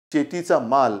शेतीचा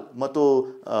माल, मग तो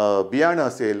बियाणं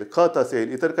असेल, खत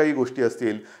असेल, इतर काही गोष्टी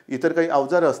असतील, इतर काही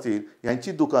अवजारं असतील,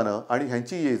 ह्यांची दुकानं आणि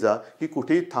ह्यांची ये-जा ही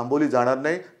कुठेही थांबवली जाणार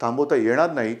नाही, थांबवता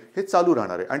येणार नाही. हे चालू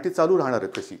राहणार आहे आणि ती चालू राहणार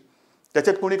आहे तशी.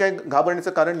 त्याच्यात कोणी काही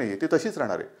घाबरण्याचं कारण नाही आहे. ते तशीच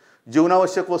राहणार आहे.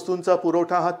 जीवनावश्यक वस्तूंचा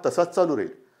पुरवठा हा तसाच चालू राहील.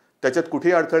 त्याच्यात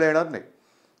कुठेही अडथळे येणार नाही.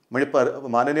 म्हणजे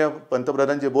माननीय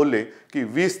पंतप्रधान जे बोलले की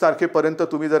 20 तारखेपर्यंत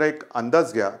तुम्ही जरा एक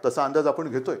अंदाज घ्या, तसा अंदाज आपण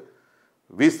घेतोय.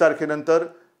 20 तारखेनंतर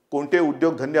कोणते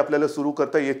उद्योगधंदे आपल्याला सुरू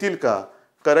करता येतील का,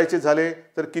 करायचे झाले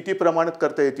तर किती प्रमाणात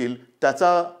करता येतील,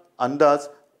 त्याचा अंदाज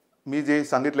मी जे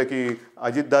सांगितलं की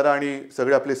अजितदादा आणि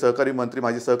सगळे आपले सहकारी मंत्री,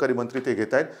 माझे सहकारी मंत्री ते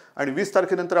घेत आहेत आणि 20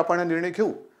 तारखेनंतर आपण हा निर्णय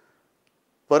घेऊ.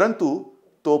 परंतु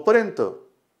तोपर्यंत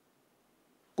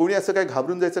कोणी असं काही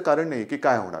घाबरून जायचं कारण नाही की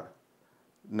काय होणार.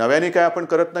 नव्याने काय आपण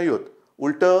करत नाही आहोत.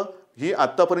 उलटं ही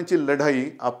आत्तापर्यंतची लढाई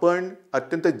आपण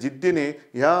अत्यंत जिद्दीने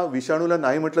ह्या विषाणूला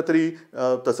नाही म्हटलं तरी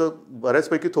तसं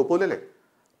बऱ्याचपैकी थोपवलेलं आहे.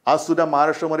 आज सुद्धा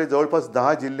महाराष्ट्रामध्ये जवळपास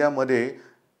 10 जिल्ह्यामध्ये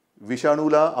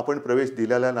विषाणूला आपण प्रवेश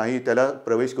दिलेला नाही, त्याला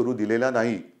प्रवेश करू दिलेला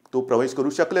नाही, तो प्रवेश करू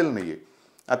शकलेला नाही आहे.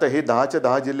 आता हे 10च्या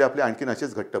 10 जिल्हे आपले आणखीन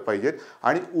असेच घट्ट पाहिजेत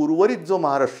आणि उर्वरित जो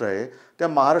महाराष्ट्र आहे त्या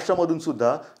महाराष्ट्रामधून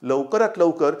सुद्धा लवकरात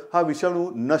लवकर हा विषाणू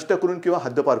नष्ट करून किंवा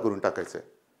हद्दपार करून टाकायचा आहे.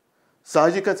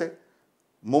 साहजिकच आहे.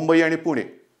 मुंबई आणि पुणे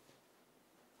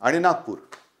आणि नागपूर,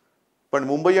 पण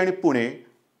मुंबई आणि Pune,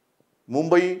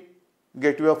 Mumbai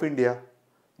gateway of India,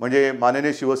 म्हणजे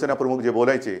माननीय शिवसेना प्रमुख जे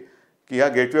बोलायचे की या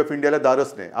गेटवे ऑफ इंडियाला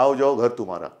दारच नाही, आओ जाओ घर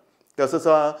तुम्हारा. तसंच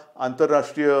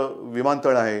आंतरराष्ट्रीय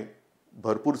विमानतळ आहे,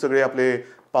 भरपूर सगळे आपले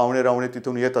पाहुणे रावणे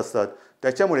तिथून येत असतात.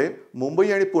 त्याच्यामुळे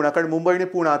मुंबई आणि पुणे, कारण मुंबई आणि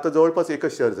पुणे आता जवळपास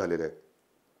एकच शहर झालेलं आहे.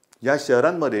 या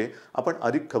शहरांमध्ये आपण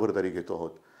अधिक खबरदारी घेतो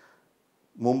आहोत.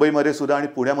 मुंबईमध्ये सुद्धा आणि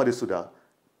पुण्यामध्ये सुद्धा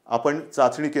आपण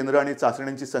चाचणी केंद्र आणि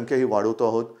चाचण्यांची संख्या ही वाढवतो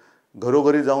आहोत.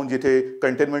 घरोघरी जाऊन जिथे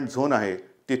कंटेनमेंट झोन आहे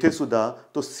तिथे सुद्धा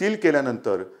तो सील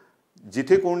केल्यानंतर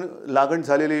जिथे कोण लागण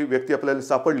झालेली व्यक्ती आपल्याला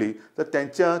सापडली तर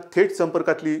त्यांच्या थेट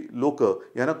संपर्कातली लोक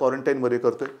यांना क्वारंटाईनमध्ये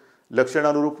करतोय.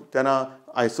 लक्षणानुरूप त्यांना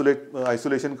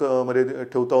आयसोलेशनमध्ये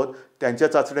ठेवतो आहोत,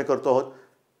 त्यांच्या चाचण्या करतो आहोत.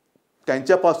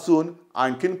 त्यांच्यापासून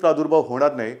आणखीन प्रादुर्भाव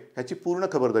होणार नाही ह्याची पूर्ण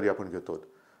खबरदारी आपण घेतो आहोत.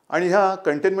 आणि ह्या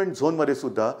कंटेनमेंट झोनमध्ये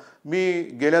सुद्धा मी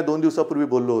गेल्या 2 दिवसापूर्वी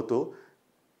बोललो होतो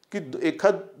की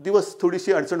एखाद दिवस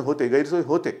थोडीशी अडचण होते, गैरसोय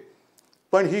होते,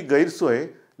 पण ही गैरसोय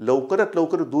लवकरात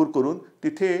लवकर दूर करून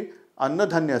तिथे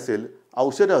अन्नधान्य असेल,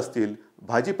 औषधं असतील,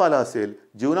 भाजीपाला असेल,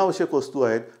 जीवनावश्यक वस्तू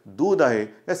आहेत, दूध आहे,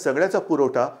 या सगळ्याचा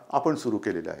पुरवठा आपण सुरू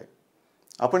केलेला आहे.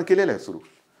 आपण केलेला आहे सुरू.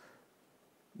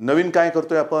 नवीन काय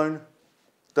करतोय आपण,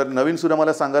 तर नवीन सुद्धा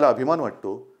मला सांगायला अभिमान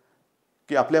वाटतो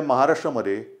की आपल्या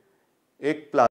महाराष्ट्रामध्ये एक